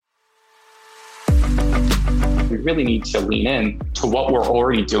we really need to lean in to what we're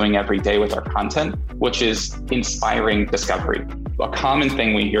already doing every day with our content, which is inspiring discovery. A common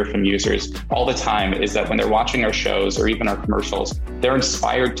thing we hear from users all the time is that when they're watching our shows or even our commercials, they're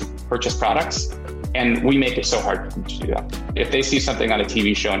inspired to purchase products. And we make it so hard for them to do that. If they see something on a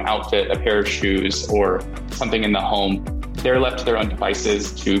TV show, an outfit, a pair of shoes, or something in the home, they're left to their own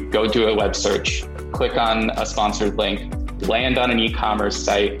devices to go do a web search, click on a sponsored link, land on an e-commerce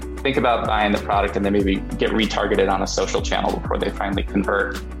site, think about buying the product, and then maybe get retargeted on a social channel before they finally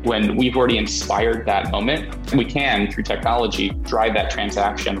convert. When we've already inspired that moment, we can, through technology, drive that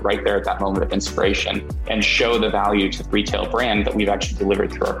transaction right there at that moment of inspiration and show the value to the retail brand that we've actually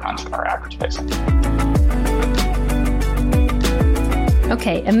delivered through our content or advertising.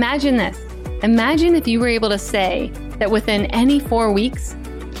 Okay, imagine this. Imagine if you were able to say that within any 4 weeks,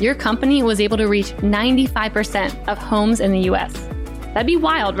 your company was able to reach 95% of homes in the US. That'd be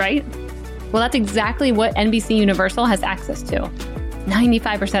wild, right? Well, that's exactly what NBC Universal has access to.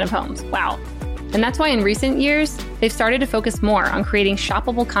 95% of homes. Wow. And that's why in recent years, they've started to focus more on creating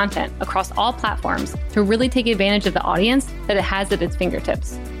shoppable content across all platforms to really take advantage of the audience that it has at its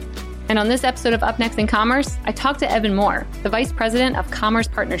fingertips. And on this episode of Up Next in Commerce, I talked to Evan Moore, the Vice President of Commerce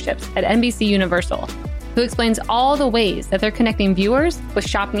Partnerships at NBC Universal, who explains all the ways that they're connecting viewers with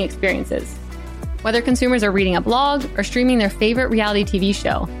shopping experiences. Whether consumers are reading a blog or streaming their favorite reality TV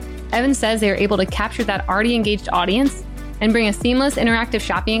show, Evan says they are able to capture that already engaged audience and bring a seamless interactive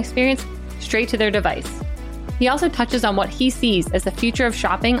shopping experience straight to their device. He also touches on what he sees as the future of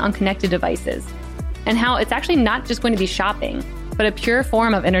shopping on connected devices and how it's actually not just going to be shopping, but a pure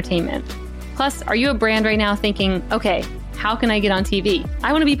form of entertainment. Plus, are you a brand right now thinking, okay, how can I get on TV?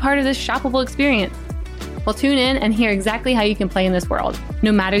 I want to be part of this shoppable experience. Well, tune in and hear exactly how you can play in this world,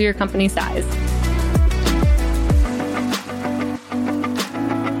 no matter your company size.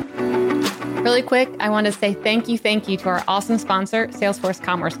 Really quick, I want to say thank you to our awesome sponsor, Salesforce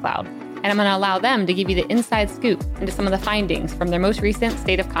Commerce Cloud. And I'm going to allow them to give you the inside scoop into some of the findings from their most recent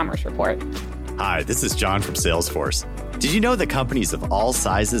State of Commerce report. Hi, this is John from Salesforce. Did you know that companies of all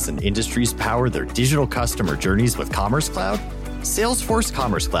sizes and industries power their digital customer journeys with Commerce Cloud? Salesforce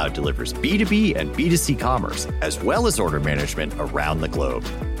Commerce Cloud delivers B2B and B2C commerce, as well as order management around the globe.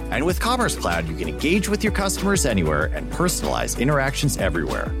 And with Commerce Cloud, you can engage with your customers anywhere and personalize interactions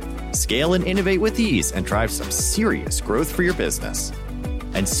everywhere. Scale and innovate with ease and drive some serious growth for your business.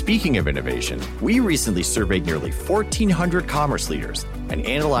 And speaking of innovation, we recently surveyed nearly 1,400 commerce leaders and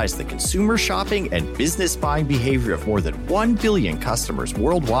analyzed the consumer shopping and business buying behavior of more than 1 billion customers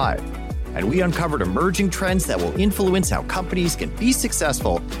worldwide. And we uncovered emerging trends that will influence how companies can be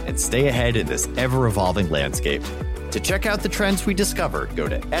successful and stay ahead in this ever-evolving landscape. To check out the trends we discovered, go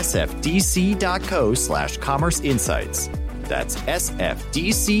to sfdc.co/commerce insights. That's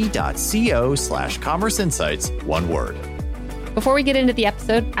sfdc.co/commerce insights, one word. Before we get into the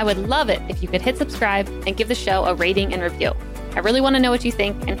episode, I would love it if you could hit subscribe and give the show a rating and review. I really want to know what you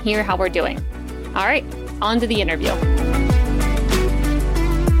think and hear how we're doing. All right, on to the interview.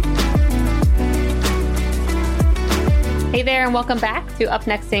 Hey there, and welcome back to Up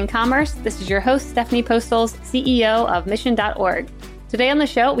Next in Commerce. This is your host, Stephanie Postles, CEO of Mission.org. Today on the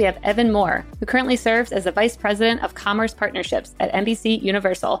show, we have Evan Moore, who currently serves as the Vice President of Commerce Partnerships at NBC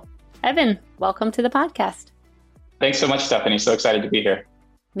Universal. Evan, welcome to the podcast. Thanks so much, Stephanie. So excited to be here.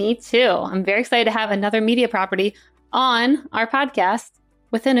 Me too. I'm very excited to have another media property on our podcast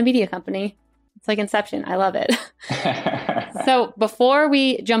within a media company. It's like Inception. I love it. So before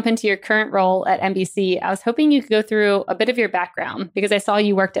we jump into your current role at NBC, I was hoping you could go through a bit of your background because I saw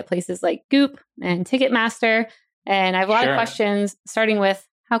you worked at places like Goop and Ticketmaster. And I have a lot of questions, starting with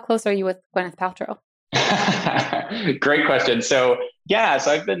how close are you with Gwyneth Paltrow? Great question. So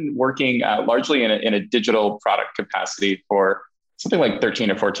I've been working largely in a digital product capacity for something like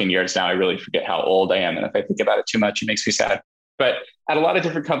 13 or 14 years now. I really forget how old I am. And if I think about it too much, it makes me sad. But at a lot of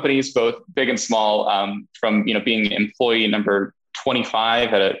different companies, both big and small, from being employee number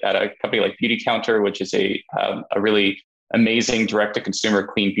 25 at a company like Beautycounter, which is a really amazing direct-to-consumer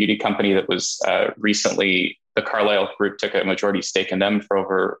clean beauty company that was recently, the Carlyle Group took a majority stake in them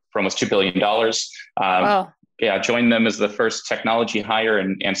for almost $2 billion. Wow. Joined them as the first technology hire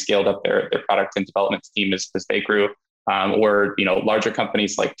and scaled up their product and development team as they grew. Or larger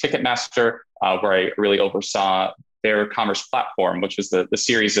companies like Ticketmaster, where I really oversaw their commerce platform, which was the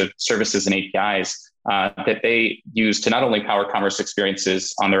series of services and APIs that they use to not only power commerce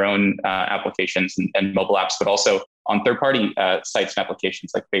experiences on their own applications and mobile apps, but also on third-party sites and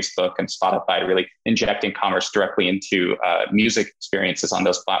applications like Facebook and Spotify, really injecting commerce directly into music experiences on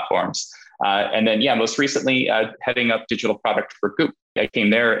those platforms. And then, most recently, heading up digital product for Goop. I came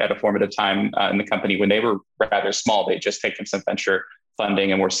there at a formative time in the company when they were rather small. They'd just taken some venture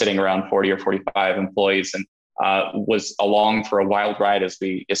funding and were sitting around 40 or 45 employees, and was along for a wild ride as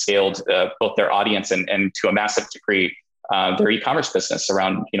we scaled both their audience and to a massive degree their e-commerce business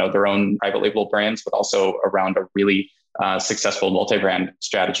around their own private label brands, but also around a really successful multi-brand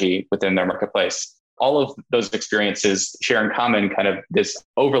strategy within their marketplace. All of those experiences share in common kind of this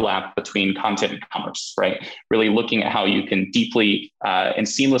overlap between content and commerce, right? Really looking at how you can deeply and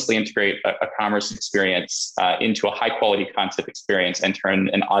seamlessly integrate a commerce experience into a high quality content experience and turn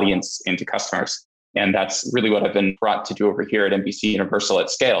an audience into customers. And that's really what I've been brought to do over here at NBC Universal at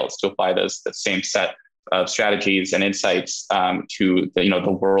scale, is to apply the same set of strategies and insights to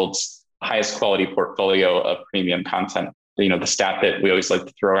the world's highest quality portfolio of premium content. The stat that we always like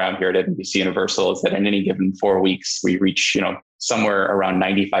to throw around here at NBC Universal is that in any given 4 weeks, we reach, somewhere around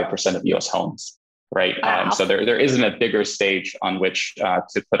 95% of US homes, right? Wow. So there isn't a bigger stage on which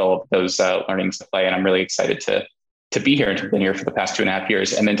to put all of those learnings to play. And I'm really excited to be here and to have been here for the past 2.5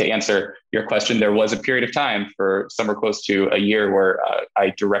 years. And then to answer your question, there was a period of time for somewhere close to a year where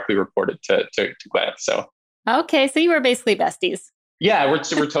I directly reported to Gwyneth. So. Okay. So you were basically besties. Yeah, we're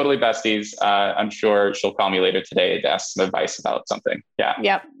totally besties. I'm sure she'll call me later today to ask some advice about something. Yeah.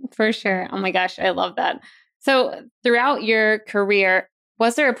 Yep, for sure. Oh my gosh, I love that. So throughout your career,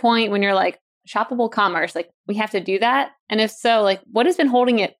 was there a point when you're like, shoppable commerce, like we have to do that? And if so, like what has been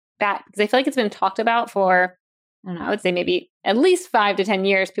holding it back? Because I feel like it's been talked about for, I don't know, I would say maybe at least 5 to 10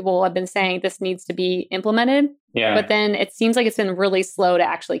 years, people have been saying this needs to be implemented. Yeah. But then it seems like it's been really slow to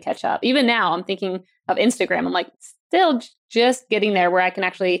actually catch up. Even now, I'm thinking of Instagram. I'm like, still just getting there where I can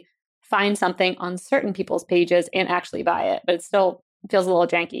actually find something on certain people's pages and actually buy it, but it still feels a little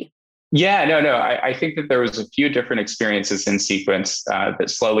janky. Yeah, no. I think that there was a few different experiences in sequence that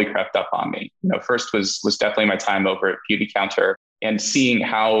slowly crept up on me. First was definitely my time over at Beautycounter and seeing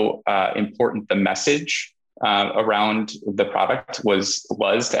how important the message around the product was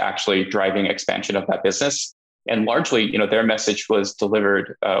to actually driving expansion of that business. And largely, their message was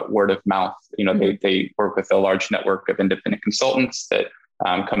delivered word of mouth. They work with a large network of independent consultants that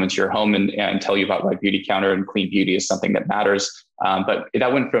come into your home and tell you about why Beautycounter and clean beauty is something that matters. But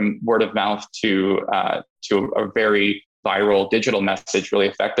that went from word of mouth to a very viral digital message really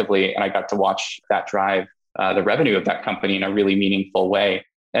effectively. And I got to watch that drive the revenue of that company in a really meaningful way.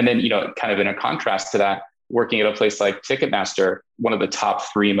 And then, kind of in a contrast to that, working at a place like Ticketmaster, one of the top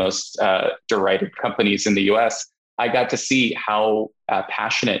 3 most derided companies in the US, I got to see how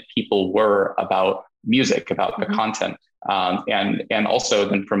passionate people were about music, about the content. And also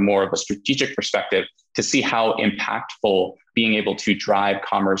then from more of a strategic perspective, to see how impactful being able to drive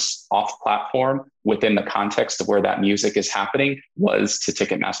commerce off platform within the context of where that music is happening was to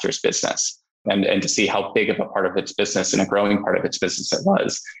Ticketmaster's business. And to see how big of a part of its business and a growing part of its business it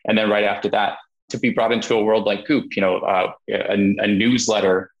was. And then right after that, to be brought into a world like Goop, a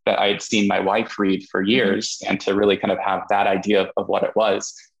newsletter that I had seen my wife read for years, and to really kind of have that idea of what it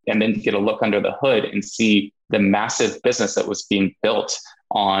was, and then to get a look under the hood and see the massive business that was being built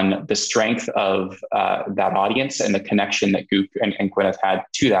on the strength of that audience and the connection that Goop and Gwyneth had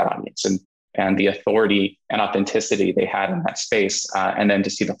to that audience, and the authority and authenticity they had in that space, and then to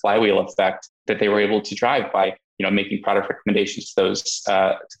see the flywheel effect that they were able to drive by making product recommendations to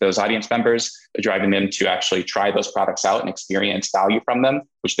those audience members, driving them to actually try those products out and experience value from them,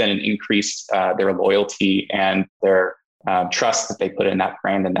 which then increased their loyalty and their trust that they put in that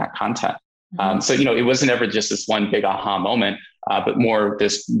brand and that content. So, it wasn't ever just this one big aha moment, but more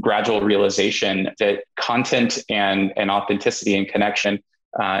this gradual realization that content and authenticity and connection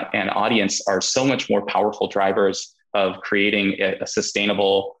and audience are so much more powerful drivers of creating a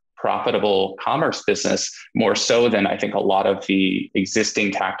sustainable, profitable commerce business, more so than I think a lot of the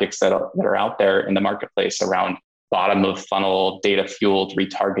existing tactics that are out there in the marketplace around bottom of funnel, data fueled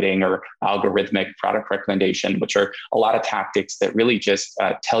retargeting or algorithmic product recommendation, which are a lot of tactics that really just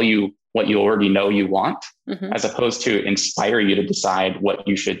tell you what you already know you want, as opposed to inspire you to decide what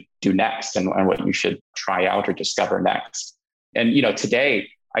you should do next and what you should try out or discover next. And, today,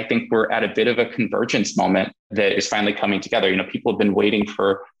 I think we're at a bit of a convergence moment that is finally coming together. People have been waiting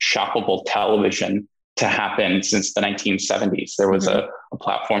for shoppable television to happen since the 1970s. There was a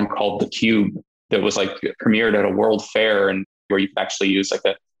platform called theCUBE that was premiered at a world fair, and where you could actually use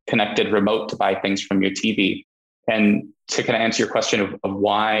a connected remote to buy things from your TV. And to kind of answer your question of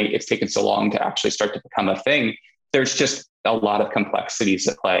why it's taken so long to actually start to become a thing, there's just a lot of complexities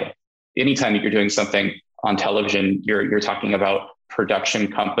at play. Anytime that you're doing something on television, you're talking about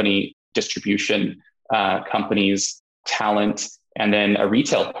production company, distribution companies, talent, and then a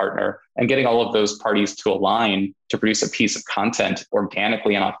retail partner, and getting all of those parties to align to produce a piece of content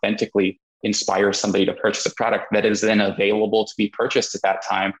organically and authentically inspire somebody to purchase a product that is then available to be purchased at that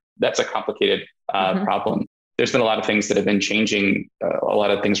time. That's a complicated problem. There's been a lot of things that have been changing, a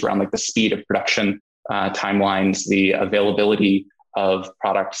lot of things around like the speed of production timelines, the availability of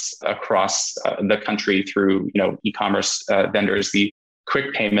products across the country through e-commerce vendors, the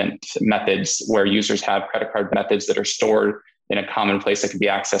quick payment methods where users have credit card methods that are stored in a common place that can be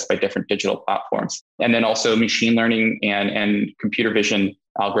accessed by different digital platforms. And then also machine learning and computer vision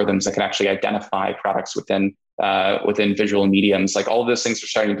algorithms that can actually identify products within visual mediums. Like all of those things are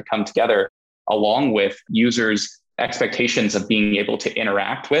starting to come together, along with users' expectations of being able to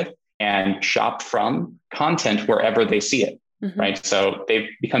interact with and shop from content wherever they see it, right? So they've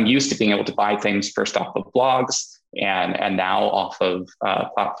become used to being able to buy things first off of blogs and now off of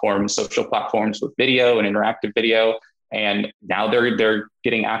social platforms with video and interactive video. And now they're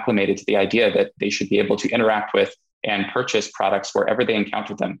getting acclimated to the idea that they should be able to interact with and purchase products wherever they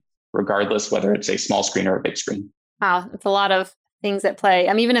encounter them, regardless whether it's a small screen or a big screen. Wow, it's a lot of things at play.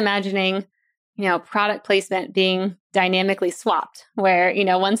 I'm even imagining, product placement being dynamically swapped, where,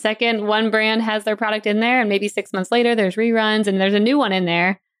 1 second, one brand has their product in there, and maybe 6 months later, there's reruns and there's a new one in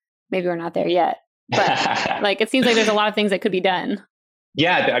there. Maybe we're not there yet, but it seems like there's a lot of things that could be done.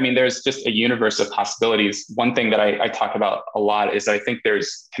 Yeah, I mean, there's just a universe of possibilities. One thing that I talk about a lot is I think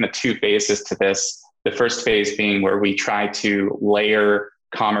there's kind of two phases to this. The first phase being where we try to layer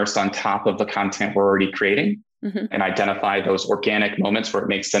commerce on top of the content we're already creating and identify those organic moments where it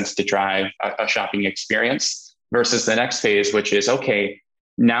makes sense to drive a shopping experience, versus the next phase, which is, okay,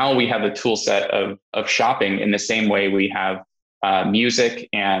 now we have the tool set of shopping in the same way we have music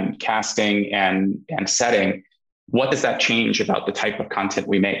and casting and setting. What does that change about the type of content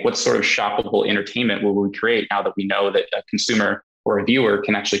we make? What sort of shoppable entertainment will we create now that we know that a consumer or a viewer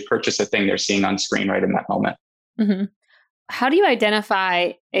can actually purchase a thing they're seeing on screen right in that moment? How do you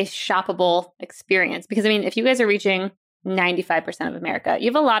identify a shoppable experience? Because if you guys are reaching 95% of America, you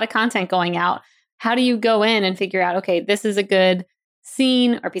have a lot of content going out. How do you go in and figure out, okay, this is a good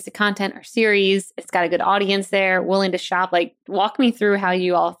scene or piece of content or series. It's got a good audience there, willing to shop. Walk me through how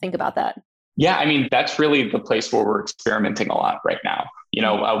you all think about that. Yeah, that's really the place where we're experimenting a lot right now.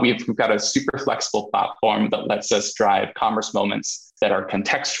 We've got a super flexible platform that lets us drive commerce moments that are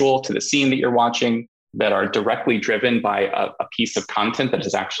contextual to the scene that you're watching, that are directly driven by a piece of content that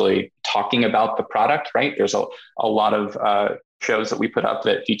is actually talking about the product, right? There's a lot of shows that we put up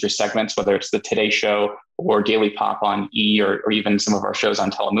that feature segments, whether it's the Today Show or Daily Pop on E, or even some of our shows on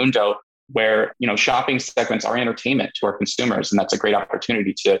Telemundo, where shopping segments are entertainment to our consumers, and that's a great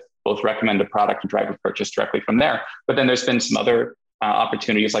opportunity to both recommend a product and drive a purchase directly from there. But then there's been some other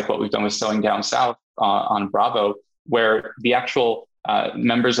opportunities, like what we've done with Selling Down South on Bravo, where the actual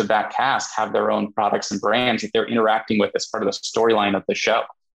members of that cast have their own products and brands that they're interacting with as part of the storyline of the show,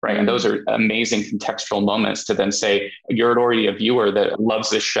 right? And those are amazing contextual moments to then say, you're already a viewer that loves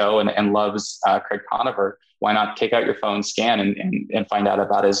this show and loves Craig Conover. Why not take out your phone, scan, and find out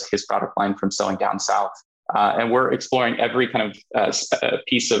about his product line from Selling Down South? And we're exploring every kind of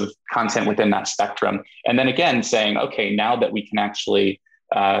piece of content within that spectrum. And then again, saying, okay, now that we can actually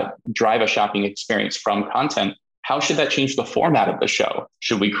drive a shopping experience from content, how should that change the format of the show?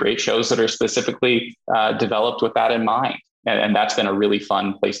 Should we create shows that are specifically developed with that in mind? And that's been a really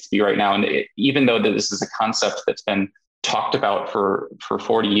fun place to be right now. And even though this is a concept that's been talked about for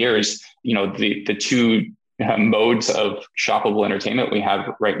 40 years, the two modes of shoppable entertainment we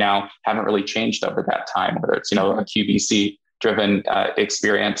have right now haven't really changed over that time, whether it's, a QVC driven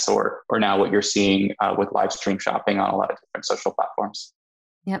experience or now what you're seeing with live stream shopping on a lot of different social platforms.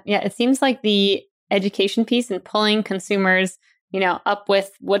 Yeah. It seems like the education piece and pulling consumers, up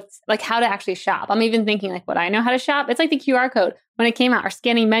with what's how to actually shop. I'm even thinking what I know how to shop. It's like the QR code when it came out, or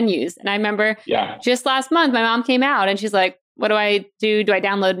scanning menus. And I remember just last month, my mom came out and she's like, what do I do? Do I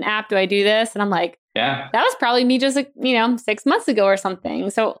download an app? Do I do this? And I'm like, yeah, that was probably me just 6 months ago or something.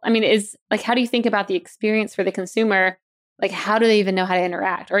 So, is how do you think about the experience for the consumer? How do they even know how to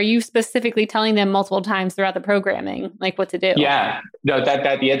interact? Or are you specifically telling them multiple times throughout the programming, what to do? Yeah, no,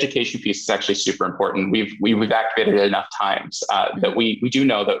 that the education piece is actually super important. We've activated it enough times that we do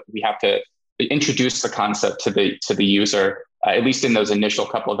know that we have to introduce the concept to the user, at least in those initial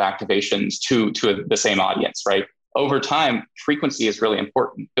couple of activations, to the same audience, right? Over time, frequency is really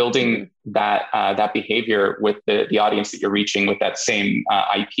important. Building that behavior with the audience that you're reaching with that same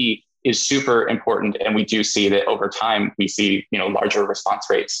IP is super important. And we do see that over time, we see larger response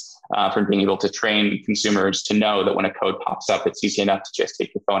rates from being able to train consumers to know that when a code pops up, it's easy enough to just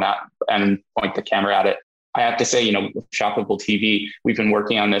take your phone out and point the camera at it I have to say, with Shoppable TV, we've been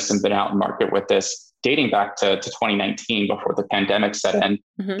working on this and been out in market with this dating back to 2019 before the pandemic set in.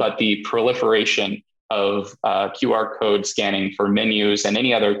 Mm-hmm. But the proliferation of QR code scanning for menus and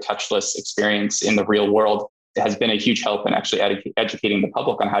any other touchless experience in the real world has been a huge help in actually educating the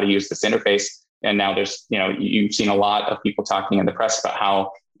public on how to use this interface. And now there's, you've seen a lot of people talking in the press about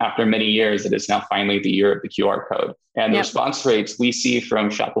how after many years, it is now finally the year of the QR code. And the response rates we see from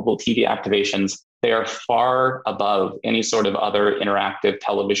Shoppable TV activations, they are far above any sort of other interactive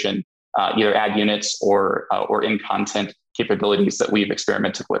television, either ad units or in-content capabilities that we've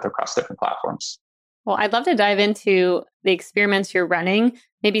experimented with across different platforms. Well, I'd love to dive into the experiments you're running,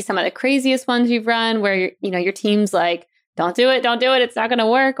 maybe some of the craziest ones you've run where, your team's like, don't do it, it's not going to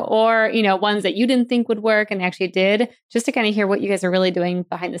work, or, ones that you didn't think would work and actually did, just to kind of hear what you guys are really doing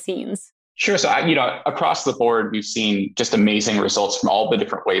behind the scenes. Sure. So, across the board, we've seen just amazing results from all the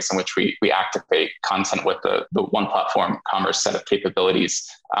different ways in which we activate content with the one platform commerce set of capabilities.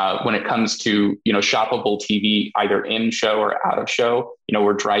 When it comes to, shoppable TV, either in show or out of show,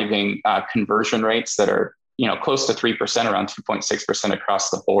 we're driving conversion rates that are, close to 3%, around 2.6% across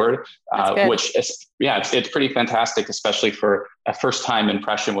the board, which is, it's pretty fantastic, especially for a first time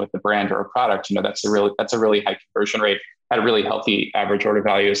impression with the brand or a product. That's a really high conversion rate at a really healthy average order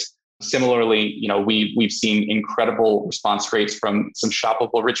values. Similarly, we've seen incredible response rates from some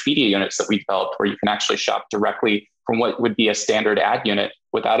shoppable rich media units that we developed, where you can actually shop directly from what would be a standard ad unit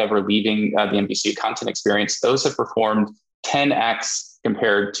without ever leaving the NBC content experience. Those have performed 10x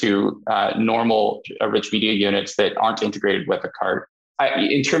compared to normal rich media units that aren't integrated with a cart.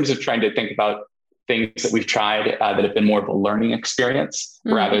 In terms of trying to think about things that we've tried that have been more of a learning experience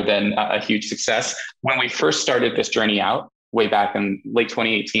rather than a huge success, when we first started this journey out, way back in late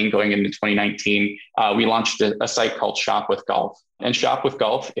 2018, going into 2019, we launched a site called Shop with Golf. And Shop with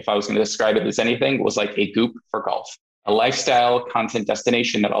Golf, if I was going to describe it as anything, was like a Goop for golf, a lifestyle content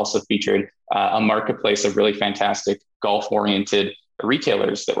destination that also featured a marketplace of really fantastic golf-oriented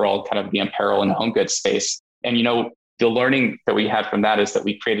retailers that were all kind of the apparel and home goods space. And, the learning that we had from that is that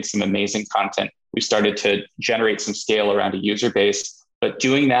we created some amazing content. We started to generate some scale around a user base, but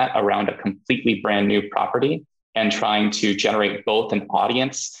doing that around a completely brand new property and trying to generate both an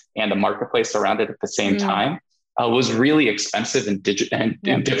audience and a marketplace around it at the same time was really expensive and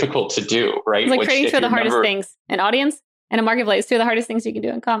difficult to do, right? It's like creating two of the hardest things, an audience and a marketplace, two of the hardest things you can do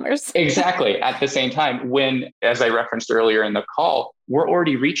in commerce. Exactly. At the same time, when, as I referenced earlier in the call, we're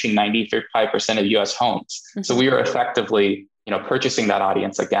already reaching 95% of US homes. Mm-hmm. So we are effectively, purchasing that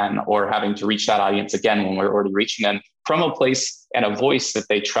audience again, or having to reach that audience again when we're already reaching them from a place and a voice that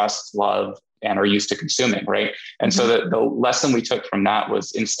they trust, love, and are used to consuming, right? And so the lesson we took from that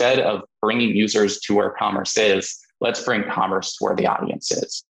was, instead of bringing users to where commerce is, let's bring commerce to where the audience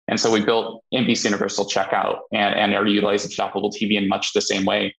is. And so we built NBC Universal Checkout and are utilizing Shoppable TV in much the same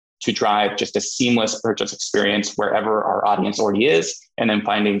way to drive just a seamless purchase experience wherever our audience already is, and then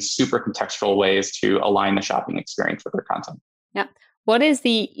finding super contextual ways to align the shopping experience with their content. Yeah. What is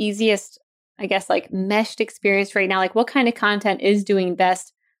the easiest, meshed experience right now? What kind of content is doing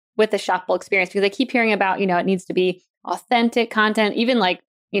best with the shoppable experience? Because I keep hearing about, it needs to be authentic content, even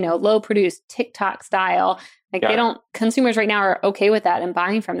low produced TikTok style. Consumers right now are okay with that and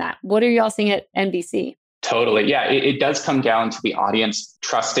buying from that. What are y'all seeing at NBC? Totally. Yeah. It does come down to the audience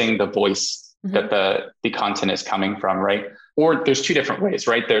trusting the voice that the content is coming from, right? Or there's two different ways,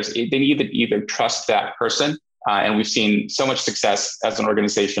 right? They need to either trust that person. And we've seen so much success as an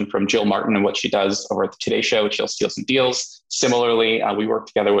organization from Jill Martin and what she does over at the Today Show, She'll Steal Some Deals. Similarly, we work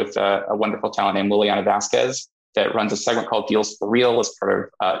together with a wonderful talent named Liliana Vasquez that runs a segment called Deals for Real as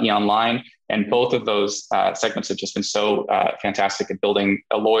part of eOnline. And both of those segments have just been so fantastic at building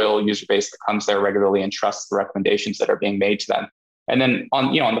a loyal user base that comes there regularly and trusts the recommendations that are being made to them. And then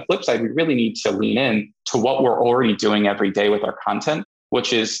on the flip side, we really need to lean in to what we're already doing every day with our content,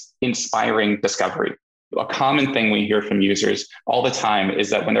 which is inspiring discovery. A common thing we hear from users all the time is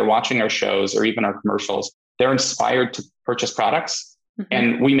that when they're watching our shows or even our commercials, they're inspired to purchase products,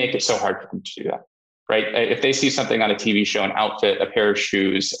 and we make it so hard for them to do that, right? If they see something on a TV show, an outfit, a pair of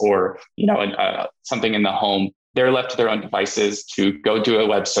shoes, or something in the home, they're left to their own devices to go do a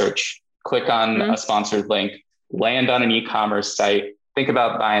web search, click on a sponsored link, land on an e-commerce site, think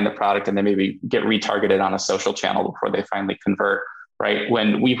about buying the product, and then maybe get retargeted on a social channel before they finally convert. Right?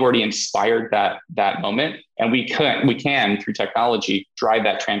 When we've already inspired that moment, and we can through technology drive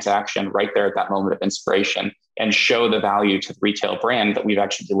that transaction right there at that moment of inspiration and show the value to the retail brand that we've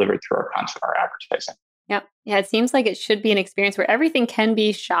actually delivered through our content, our advertising. Yep. Yeah. It seems like it should be an experience where everything can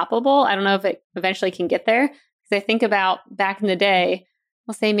be shoppable. I don't know if it eventually can get there, because I think about back in the day,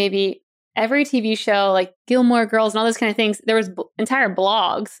 we'll say maybe every TV show, like Gilmore Girls and all those kind of things, there was entire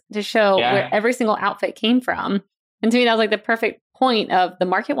blogs to show where every single outfit came from. And to me, that was like the perfect point of the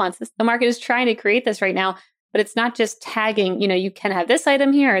market wants this. The market is trying to create this right now, but it's not just tagging, you can have this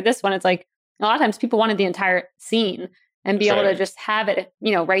item here or this one. It's like a lot of times people wanted the entire scene and be able to just have it,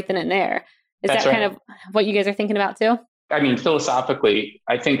 right then and there. Is that kind of what you guys are thinking about too? I mean, philosophically,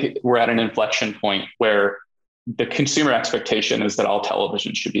 I think we're at an inflection point where the consumer expectation is that all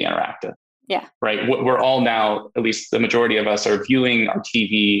television should be interactive. Yeah. Right. We're all now, at least the majority of us, are viewing our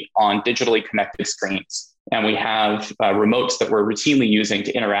TV on digitally connected screens. And we have remotes that we're routinely using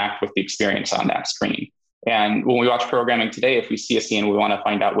to interact with the experience on that screen. And when we watch programming today, if we see a scene, we want to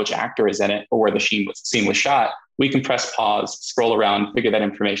find out which actor is in it or where the scene was shot, we can press pause, scroll around, figure that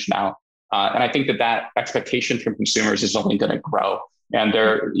information out. And I think that expectation from consumers is only going to grow. And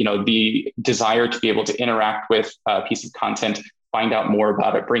the desire to be able to interact with a piece of content, find out more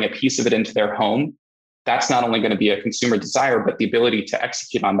about it, bring a piece of it into their home, that's not only going to be a consumer desire, but the ability to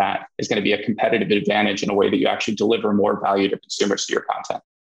execute on that is going to be a competitive advantage in a way that you actually deliver more value to consumers through your content.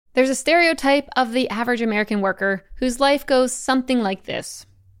 There's a stereotype of the average American worker whose life goes something like this.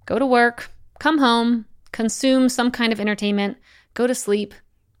 Go to work, come home, consume some kind of entertainment, go to sleep,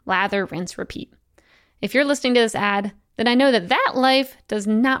 lather, rinse, repeat. If you're listening to this ad, then I know that life does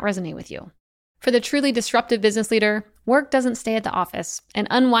not resonate with you. For the truly disruptive business leader, work doesn't stay at the office, and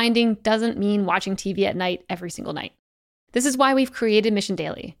unwinding doesn't mean watching TV at night every single night. This is why we've created Mission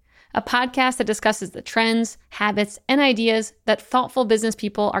Daily, a podcast that discusses the trends, habits, and ideas that thoughtful business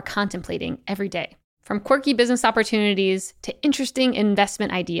people are contemplating every day. From quirky business opportunities to interesting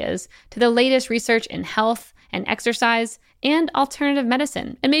investment ideas to the latest research in health and exercise and alternative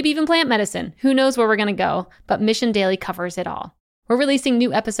medicine, and maybe even plant medicine. Who knows where we're going to go, but Mission Daily covers it all. We're releasing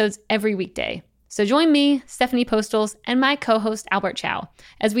new episodes every weekday. So join me, Stephanie Postles, and my co-host Albert Chow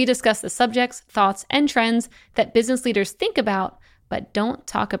as we discuss the subjects, thoughts, and trends that business leaders think about, but don't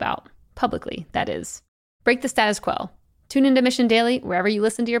talk about publicly, that is. Break the status quo. Tune into Mission Daily wherever you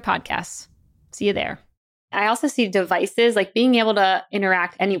listen to your podcasts. See you there. I also see devices like being able to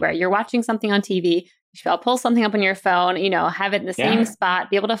interact anywhere. You're watching something on TV, you should pull something up on your phone, have it in the same spot,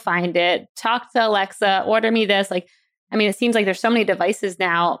 be able to find it, talk to Alexa, order me this. It seems like there's so many devices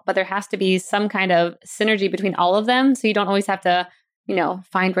now, but there has to be some kind of synergy between all of them. So you don't always have to,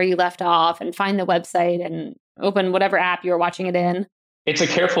 find where you left off and find the website and open whatever app you're watching it in. It's a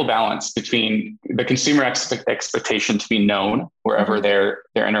careful balance between the consumer expectation to be known wherever they're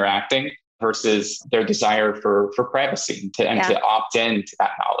interacting versus their desire for privacy and to opt in to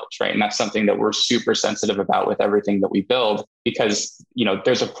that knowledge, right? And that's something that we're super sensitive about with everything that we build, because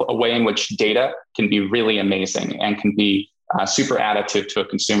there's a way in which data can be really amazing and can be super additive to a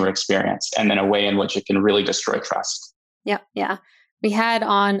consumer experience, and then a way in which it can really destroy trust. Yeah. We had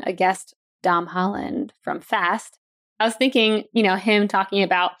on a guest, Dom Holland from Fast. I was thinking, him talking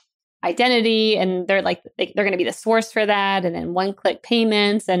about identity, and they're going to be the source for that, and then one-click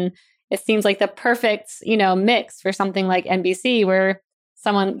payments, and it seems like the perfect, mix for something like NBC, where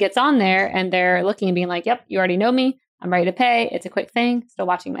someone gets on there and they're looking and being like, yep, you already know me. I'm ready to pay. It's a quick thing. Still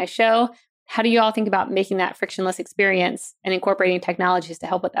watching my show. How do you all think about making that frictionless experience and incorporating technologies to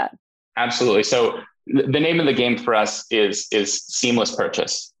help with that? Absolutely. So the name of the game for us is seamless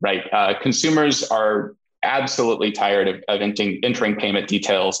purchase, right? Consumers are absolutely tired of entering payment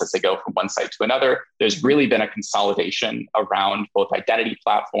details as they go from one site to another. There's really been a consolidation around both identity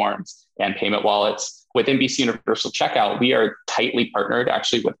platforms and payment wallets. With NBC Universal Checkout, we are tightly partnered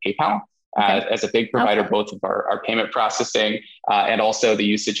actually with PayPal as a big provider, both of our payment processing and also the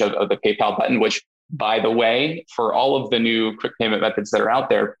usage of the PayPal button, which, by the way, for all of the new quick payment methods that are out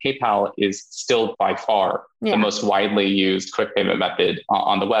there, PayPal is still by far the most widely used quick payment method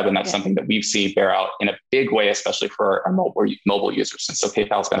on the web. And that's something that we've seen bear out in a big way, especially for our mobile users. And so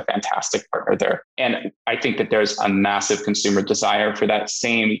PayPal's been a fantastic partner there. And I think that there's a massive consumer desire for that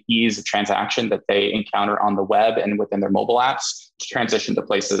same ease of transaction that they encounter on the web and within their mobile apps to transition to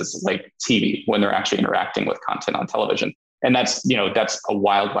places like TV when they're actually interacting with content on television. And that's a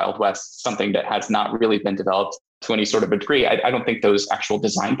wild, wild west, something that has not really been developed to any sort of a degree. I don't think those actual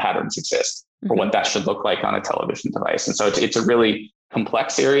design patterns exist for what that should look like on a television device. And so it's a really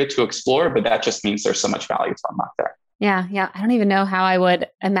complex area to explore, but that just means there's so much value to unlock there. Yeah. I don't even know how I would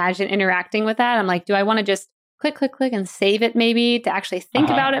imagine interacting with that. I'm like, do I want to just click and save it maybe to actually think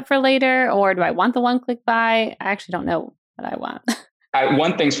about it for later? Or do I want the one-click buy? I actually don't know what I want.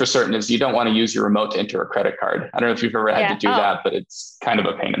 One thing's for certain is you don't want to use your remote to enter a credit card. I don't know if you've ever had to do that, but it's kind of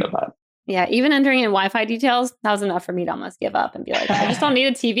a pain in the butt. Yeah, even entering in Wi-Fi details, that was enough for me to almost give up and be like, I just don't need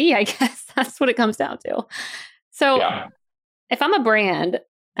a TV, I guess. That's what it comes down to. So if I'm a brand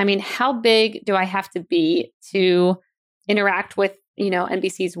I mean, how big do I have to be to interact with,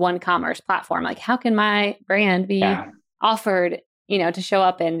 NBC's One Commerce platform? Like, how can my brand be offered, to show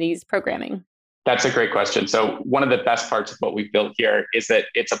up in these programming? That's a great question. So one of the best parts of what we've built here is that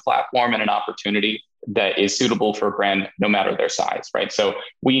it's a platform and an opportunity that is suitable for a brand no matter their size, right? So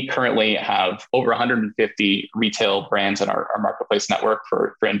we currently have over 150 retail brands in our marketplace network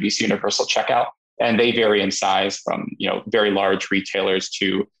for NBC Universal Checkout. And they vary in size from, very large retailers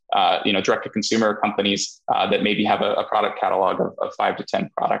to, direct to consumer companies that maybe have a product catalog of 5 to 10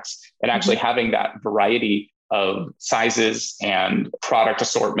 products. And actually having that variety of sizes and product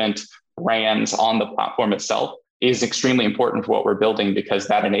assortment brands on the platform itself is extremely important for what we're building, because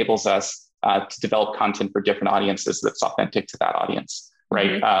that enables us to develop content for different audiences that's authentic to that audience,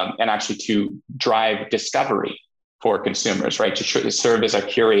 right? And actually to drive discovery for consumers, right? To serve as a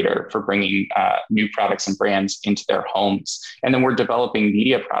curator for bringing new products and brands into their homes. And then we're developing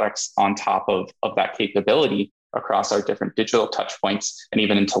media products on top of that capability across our different digital touch points and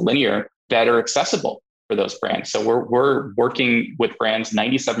even into linear that are accessible for those brands. So we're working with brands,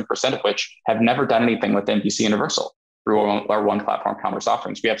 97% of which have never done anything with NBC Universal through our One Platform Commerce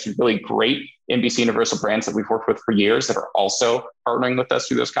offerings. We have some really great NBC Universal brands that we've worked with for years that are also partnering with us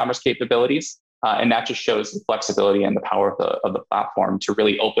through those commerce capabilities. And that just shows the flexibility and the power of the platform to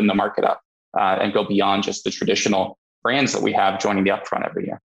really open the market up and go beyond just the traditional brands that we have joining the upfront every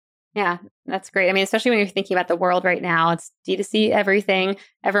year. Yeah, that's great. I mean, especially when you're thinking about the world right now, it's D2C everything.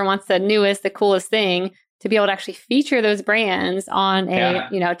 Everyone wants the newest, the coolest thing. To be able to actually feature those brands on a,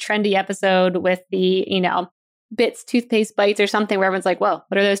 trendy episode with the, Bits toothpaste bites or something where everyone's like, whoa,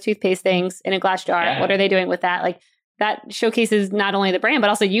 what are those toothpaste things in a glass jar? Yeah. What are they doing with that? Like that showcases not only the brand, but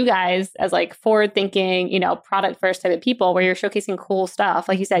also you guys as like forward thinking, product first type of people where you're showcasing cool stuff.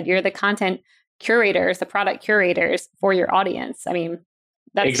 Like you said, you're the content curators, the product curators for your audience. I mean,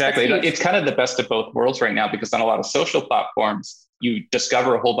 exactly. That's it's kind of the best of both worlds right now, because on a lot of social platforms, you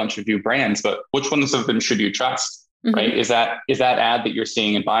discover a whole bunch of new brands, but which ones of them should you trust? Right? Is that ad that you're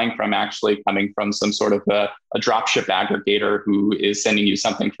seeing and buying from actually coming from some sort of a dropship aggregator who is sending you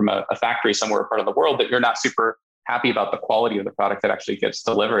something from a factory somewhere part of the world that you're not super happy about the quality of the product that actually gets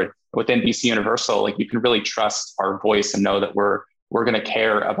delivered? With NBC Universal, like you can really trust our voice and know that we're going to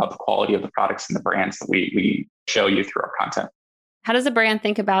care about the quality of the products and the brands that we show you through our content. How does a brand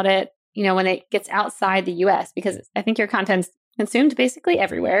think about it, when it gets outside the US? Because I think your content's consumed basically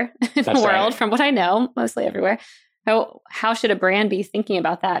everywhere in the world, right. From what I know, mostly everywhere. How should a brand be thinking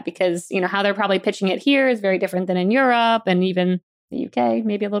about that? Because, how they're probably pitching it here is very different than in Europe and even the UK,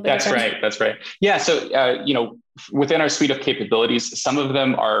 maybe a little bit. That's right. Yeah. So, within our suite of capabilities, some of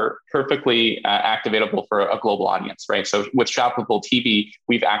them are perfectly activatable for a global audience, right? So with Shoppable TV,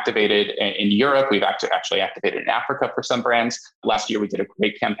 we've activated in Europe. We've actually activated in Africa for some brands. Last year, we did a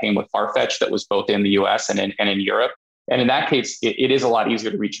great campaign with Farfetch that was both in the US and in Europe. And in that case, it is a lot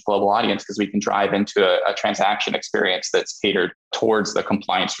easier to reach a global audience because we can drive into a transaction experience that's catered towards the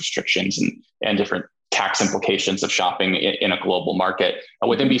compliance restrictions and different tax implications of shopping in a global market.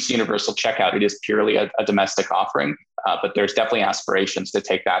 With NBC Universal Checkout, it is purely a domestic offering, but there's definitely aspirations to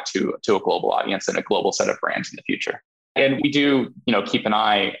take that to a global audience and a global set of brands in the future. And we do, keep an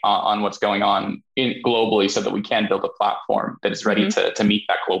eye on what's going on globally so that we can build a platform that is ready to meet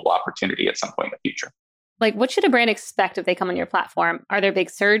that global opportunity at some point in the future. Like, what should a brand expect if they come on your platform? Are there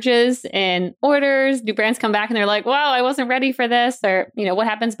big surges in orders? Do brands come back and they're like, wow, I wasn't ready for this? Or, what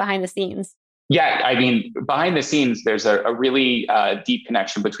happens behind the scenes? Yeah, I mean, behind the scenes, there's a really deep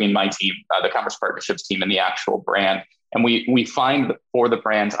connection between my team, the Commerce Partnerships team, and the actual brand. And we find for the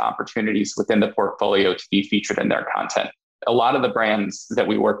brands opportunities within the portfolio to be featured in their content. A lot of the brands that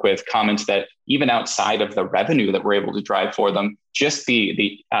we work with comment that even outside of the revenue that we're able to drive for them, just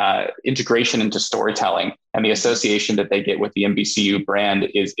the integration into storytelling and the association that they get with the NBCU brand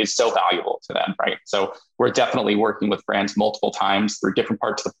is so valuable to them, right? So we're definitely working with brands multiple times through different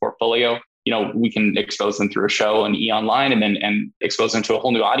parts of the portfolio. We can expose them through a show on E! Online and expose them to a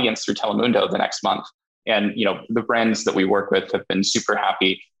whole new audience through Telemundo the next month. And, the brands that we work with have been super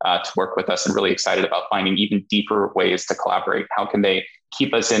happy to work with us and really excited about finding even deeper ways to collaborate. How can they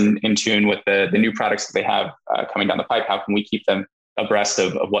keep us in tune with the new products that they have coming down the pipe? How can we keep them abreast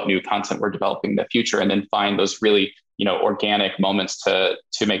of what new content we're developing in the future, and then find those really, organic moments to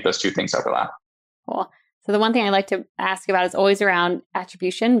make those two things overlap? Cool. So the one thing I like to ask about is always around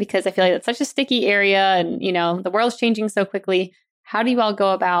attribution, because I feel like it's such a sticky area and, the world's changing so quickly. How do you all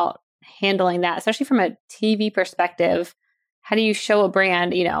go about handling that, especially from a TV perspective? How do you show a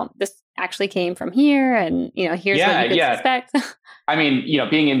brand, this actually came from here, and here's what you could suspect. I mean,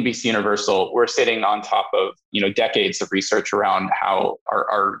 being NBC Universal, we're sitting on top of decades of research around how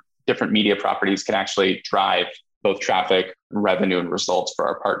our different media properties can actually drive both traffic, revenue, and results for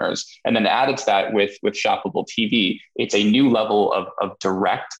our partners. And then added to that with Shoppable TV, it's a new level of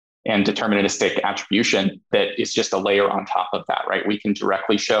direct and deterministic attribution that is just a layer on top of that, right? We can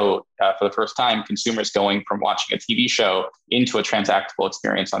directly show for the first time consumers going from watching a TV show into a transactable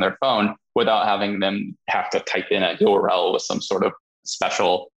experience on their phone without having them have to type in a URL with some sort of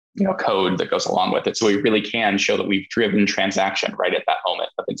special code that goes along with it. So we really can show that we've driven transaction right at that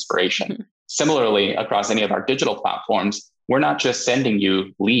moment of inspiration. Mm-hmm. Similarly, across any of our digital platforms, we're not just sending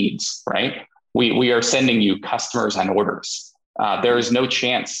you leads, right? We are sending you customers and orders. There is no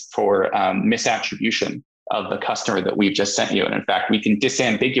chance for misattribution of the customer that we've just sent you. And in fact, we can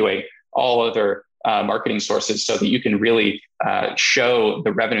disambiguate all other marketing sources so that you can really show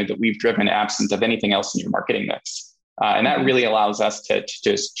the revenue that we've driven absent of anything else in your marketing mix. And that really allows us to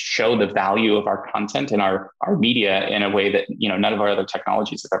just show the value of our content and our media in a way that none of our other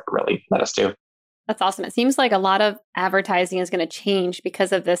technologies have ever really let us do. That's awesome. It seems like a lot of advertising is going to change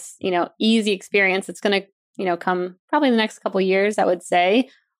because of this, easy experience. It's going to, come probably in the next couple of years, I would say.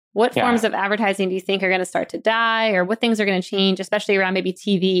 What forms of advertising do you think are going to start to die, or what things are going to change, especially around maybe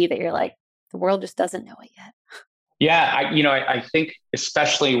TV, that you're like, the world just doesn't know it yet? Yeah, I think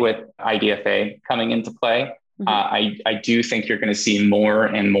especially with IDFA coming into play, I do think you're going to see more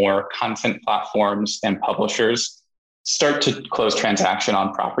and more content platforms and publishers start to close transaction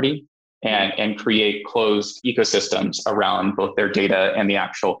on property and create closed ecosystems around both their data and the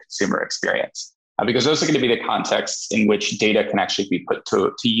actual consumer experience. Because those are going to be the contexts in which data can actually be put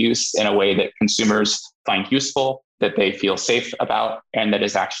to use in a way that consumers find useful, that they feel safe about, and that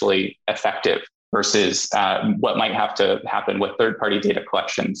is actually effective versus what might have to happen with third-party data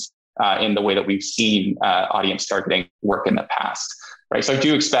collections in the way that we've seen audience targeting work in the past, right? So I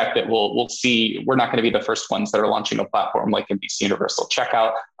do expect that we'll see. We're not going to be the first ones that are launching a platform like NBC Universal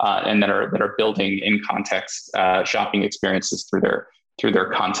Checkout and that are building in context shopping experiences through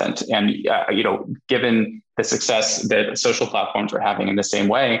their content. And given the success that social platforms are having in the same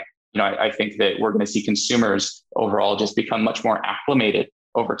way, I think that we're going to see consumers overall just become much more acclimated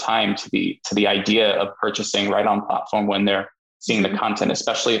over time to the idea of purchasing right on platform when they're seeing the content,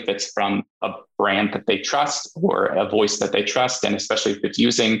 especially if it's from a brand that they trust or a voice that they trust, and especially if it's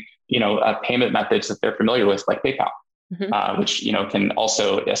using, payment methods that they're familiar with, like PayPal, which can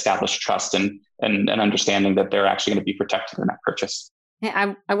also establish trust and an understanding that they're actually going to be protected in that purchase.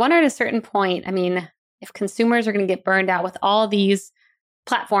 Yeah, I wonder at a certain point, if consumers are going to get burned out with all these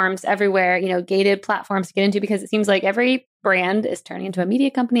platforms everywhere, gated platforms to get into, because it seems like every brand is turning into a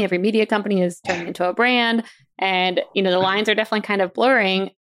media company. Every media company is turning into a brand. And, the lines are definitely kind of blurring.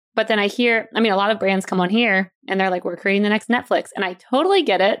 But then I hear, a lot of brands come on here and they're like, we're creating the next Netflix. And I totally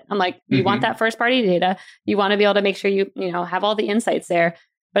get it. I'm like, you want that first party data. You want to be able to make sure you have all the insights there.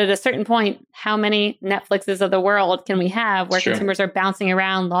 But at a certain point, how many Netflixes of the world can we have where consumers are bouncing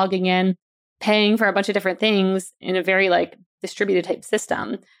around, logging in, paying for a bunch of different things in a very distributed type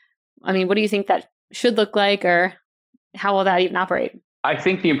system? What do you think that should look like, or how will that even operate? I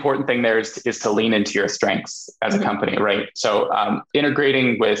think the important thing there is to lean into your strengths as a company, right? So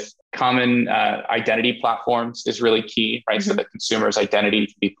integrating with common identity platforms is really key, right? So that consumers' identity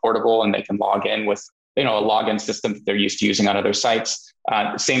can be portable and they can log in with a login system that they're used to using on other sites.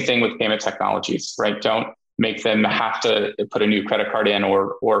 Same thing with payment technologies, right? Don't make them have to put a new credit card in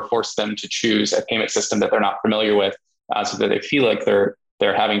or force them to choose a payment system that they're not familiar with, so that they feel like they're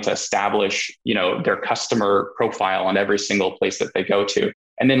having to establish, their customer profile on every single place that they go to,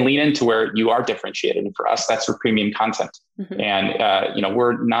 and then lean into where you are differentiated. And for us, that's for premium content. And,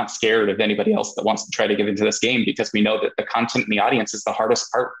 we're not scared of anybody else that wants to try to get into this game, because we know that the content and the audience is the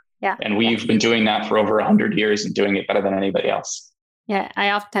hardest part. Yeah. And we've been doing that for over 100 years and doing it better than anybody else. Yeah. I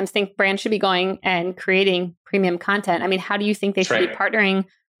oftentimes think brands should be going and creating premium content. How do you think they should be partnering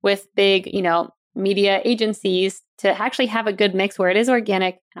with big, media agencies to actually have a good mix where it is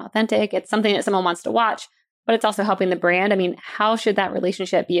organic and authentic? It's something that someone wants to watch, but it's also helping the brand. how should that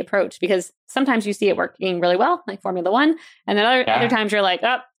relationship be approached? Because sometimes you see it working really well, like Formula One. And then other times you're like,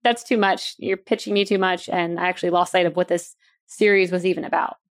 oh, that's too much. You're pitching me too much. And I actually lost sight of what this series was even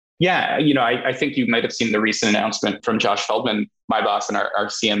about. Yeah. I think you might have seen the recent announcement from Josh Feldman, my boss and our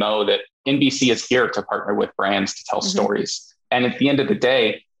CMO, that NBC is here to partner with brands to tell stories. And at the end of the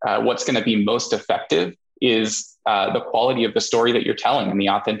day, what's going to be most effective is the quality of the story that you're telling and the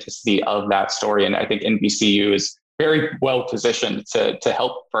authenticity of that story. And I think NBCU is very well positioned to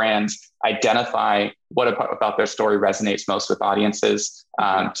help brands identify what about their story resonates most with audiences,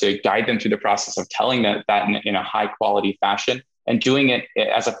 to guide them through the process of telling that in a high quality fashion and doing it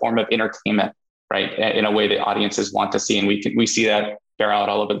as a form of entertainment, right? In a way that audiences want to see. And we see that bear out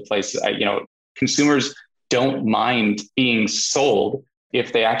all over the place. Consumers don't mind being sold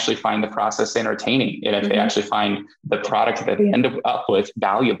if they actually find the process entertaining and if they actually find the product that they end up with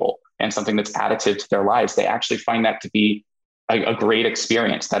valuable and something that's additive to their lives. They actually find that to be a great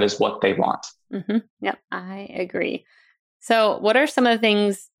experience. That is what they want. Yep, I agree. So what are some of the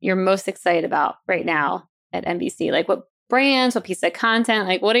things you're most excited about right now at NBC? Like what brands, what piece of content,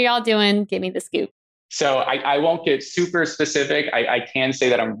 like what are y'all doing? Give me the scoop. So I won't get super specific. I can say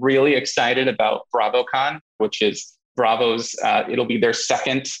that I'm really excited about BravoCon, which is Bravo's, it'll be their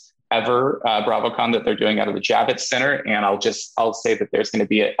second ever BravoCon that they're doing out of the Javits Center. And I'll say that there's going to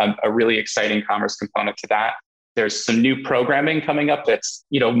be a really exciting commerce component to that. There's some new programming coming up that's,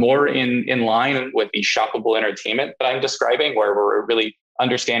 more in line with the shoppable entertainment that I'm describing, where we're really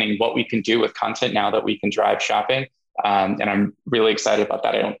understanding what we can do with content now that we can drive shopping. And I'm really excited about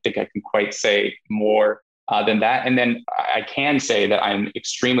that. I don't think I can quite say more than that. And then I can say that I'm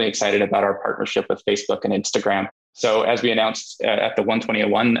extremely excited about our partnership with Facebook and Instagram. So as we announced at the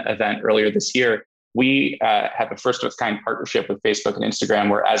 12001 event earlier this year, we have a first of its kind partnership with Facebook and Instagram,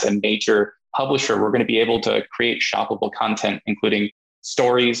 where as a major publisher, we're going to be able to create shoppable content, including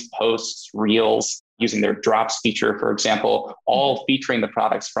stories, posts, reels, using their drops feature, for example, all featuring the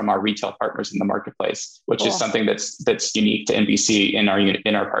products from our retail partners in the marketplace, which is something that's unique to NBC in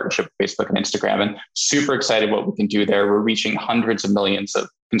our partnership with Facebook and Instagram. And super excited what we can do there. We're reaching hundreds of millions of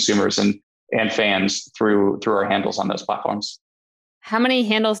consumers and fans through our handles on those platforms. How many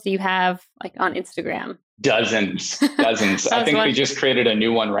handles do you have on Instagram? Dozens. I think we just created a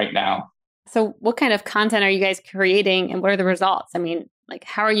new one right now. So what kind of content are you guys creating and what are the results? I mean,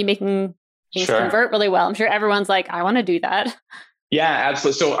 how are you making things convert really well? I'm sure everyone's like, I want to do that. Yeah,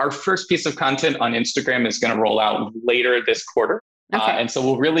 absolutely. So our first piece of content on Instagram is going to roll out later this quarter. Okay. And so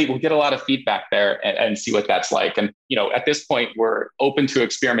we'll get a lot of feedback there and see what that's like. And, at this point, we're open to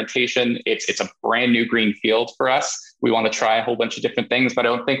experimentation. It's a brand new green field for us. We want to try a whole bunch of different things, but I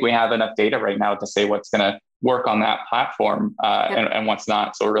don't think we have enough data right now to say what's going to work on that platform and what's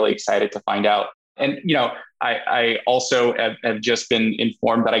not. So we're really excited to find out. And, I also have just been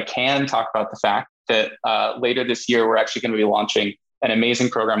informed that I can talk about the fact that later this year, we're actually going to be launching an amazing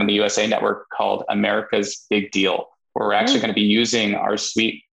program in the USA Network called America's Big Deal, where we're actually going to be using our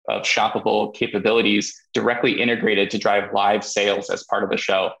suite of shoppable capabilities directly integrated to drive live sales as part of the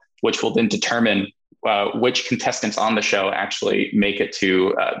show, which will then determine which contestants on the show actually make it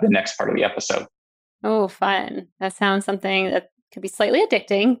to the next part of the episode. Oh, fun. That sounds something that could be slightly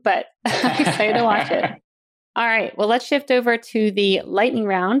addicting, but I'm excited to watch it. All right. Well, let's shift over to the lightning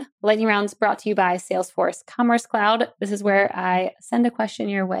round. Lightning round's brought to you by Salesforce Commerce Cloud. This is where I send a question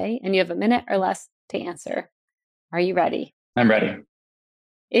your way and you have a minute or less to answer. Are you ready? I'm ready.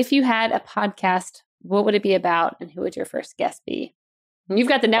 If you had a podcast, what would it be about and who would your first guest be? And you've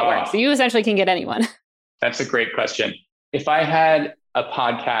got the network, so you essentially can get anyone. That's a great question. If I had a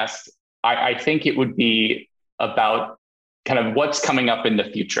podcast, I think it would be about kind of what's coming up in the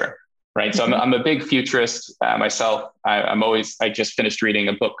future, right? So I'm a big futurist myself. I just finished reading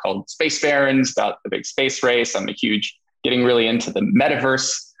a book called Space Barons about the big space race. I'm getting really into the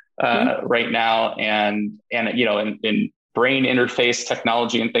metaverse right now and in brain interface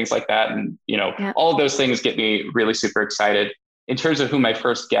technology and things like that. And, all of those things get me really super excited. In terms of who my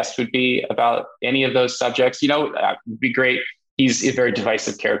first guest would be about any of those subjects, would be great. He's a very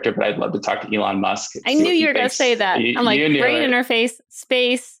divisive character, but I'd love to talk to Elon Musk. I knew you were going to say that. I'm like, brain interface,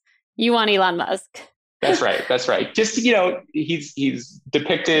 space, you want Elon Musk. That's right. Just, he's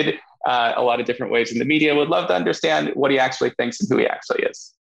depicted a lot of different ways in the media. Would love to understand what he actually thinks and who he actually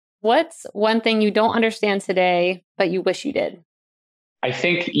is. What's one thing you don't understand today, but you wish you did? I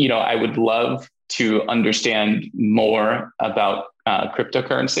think, I would love to understand more about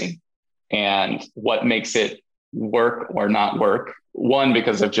cryptocurrency and what makes it work or not work. One,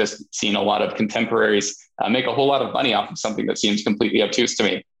 because I've just seen a lot of contemporaries make a whole lot of money off of something that seems completely obtuse to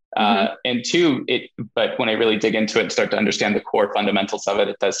me. And two, but when I really dig into it and start to understand the core fundamentals of it,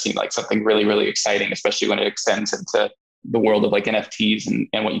 it does seem like something really, really exciting, especially when it extends into the world of NFTs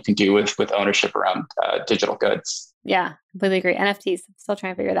and what you can do with ownership around digital goods. Yeah, completely agree. NFTs, I'm still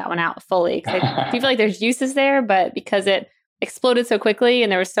trying to figure that one out fully. I feel like there's uses there, but because it exploded so quickly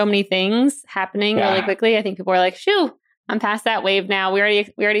and there were so many things happening really quickly, I think people are like, shoo, I'm past that wave now. We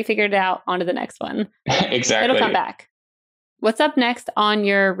already figured it out. On to the next one. Exactly. It'll come back. What's up next on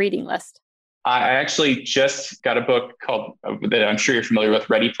your reading list? I actually just got a book called, that I'm sure you're familiar with,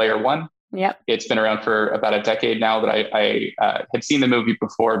 Ready Player One. Yep. It's been around for about a decade now, but I had seen the movie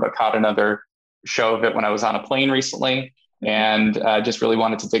before, but caught another show of it when I was on a plane recently, and just really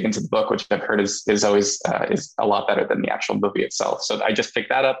wanted to dig into the book, which I've heard is always is a lot better than the actual movie itself. So I just picked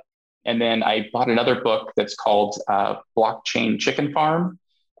that up. And then I bought another book that's called Blockchain Chicken Farm,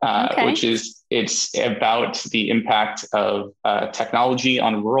 which it's about the impact of technology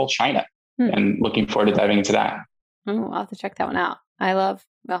on rural China. And looking forward to diving into that. Oh, I'll have to check that one out. The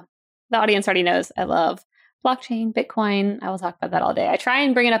audience already knows I love blockchain, Bitcoin. I will talk about that all day. I try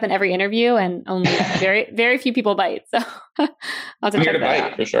and bring it up in every interview, and only very, very few people bite. So I'll have to check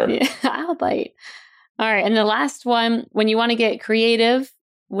that out. For sure. Yeah, I'll bite. All right. And the last one, when you want to get creative,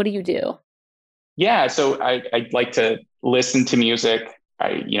 what do you do? Yeah. So I like to listen to music.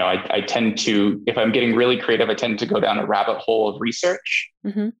 I tend to, if I'm getting really creative, I tend to go down a rabbit hole of research,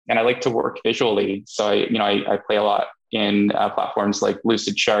 and I like to work visually. So I play a lot in platforms like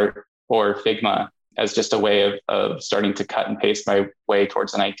Lucidchart or Figma as just a way of starting to cut and paste my way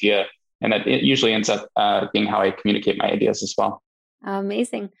towards an idea. And that it usually ends up being how I communicate my ideas as well.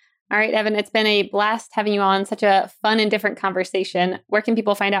 Amazing. All right, Evan, it's been a blast having you on. Such a fun and different conversation. Where can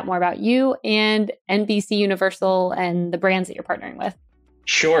people find out more about you and NBC Universal and the brands that you're partnering with?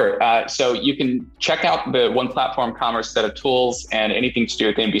 Sure. So you can check out the One Platform Commerce set of tools and anything to do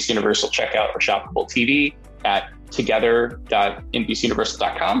with NBC Universal checkout or shoppable TV at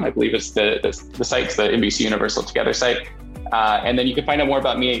together.nbcuniversal.com. I believe it's the site's the NBC Universal Together site. And then you can find out more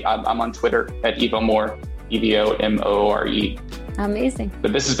about me. I'm on Twitter at EvoMore, EVOMORE. Amazing.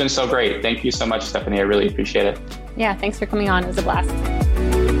 But this has been so great. Thank you so much, Stephanie. I really appreciate it. Yeah, thanks for coming on. It was a blast.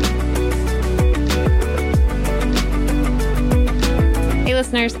 Hey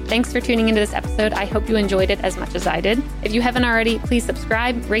listeners, thanks for tuning into this episode. I hope you enjoyed it as much as I did. If you haven't already, please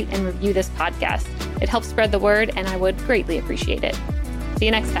subscribe, rate, and review this podcast. It helps spread the word, and I would greatly appreciate it. See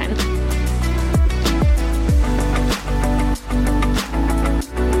you next time.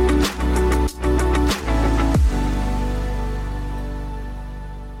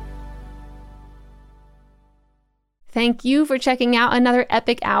 Thank you for checking out another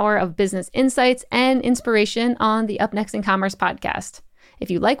epic hour of business insights and inspiration on the Up Next in Commerce podcast.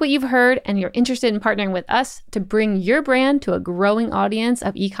 If you like what you've heard and you're interested in partnering with us to bring your brand to a growing audience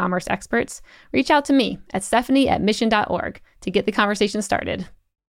of e-commerce experts, reach out to me at stephanie@mission.org to get the conversation started.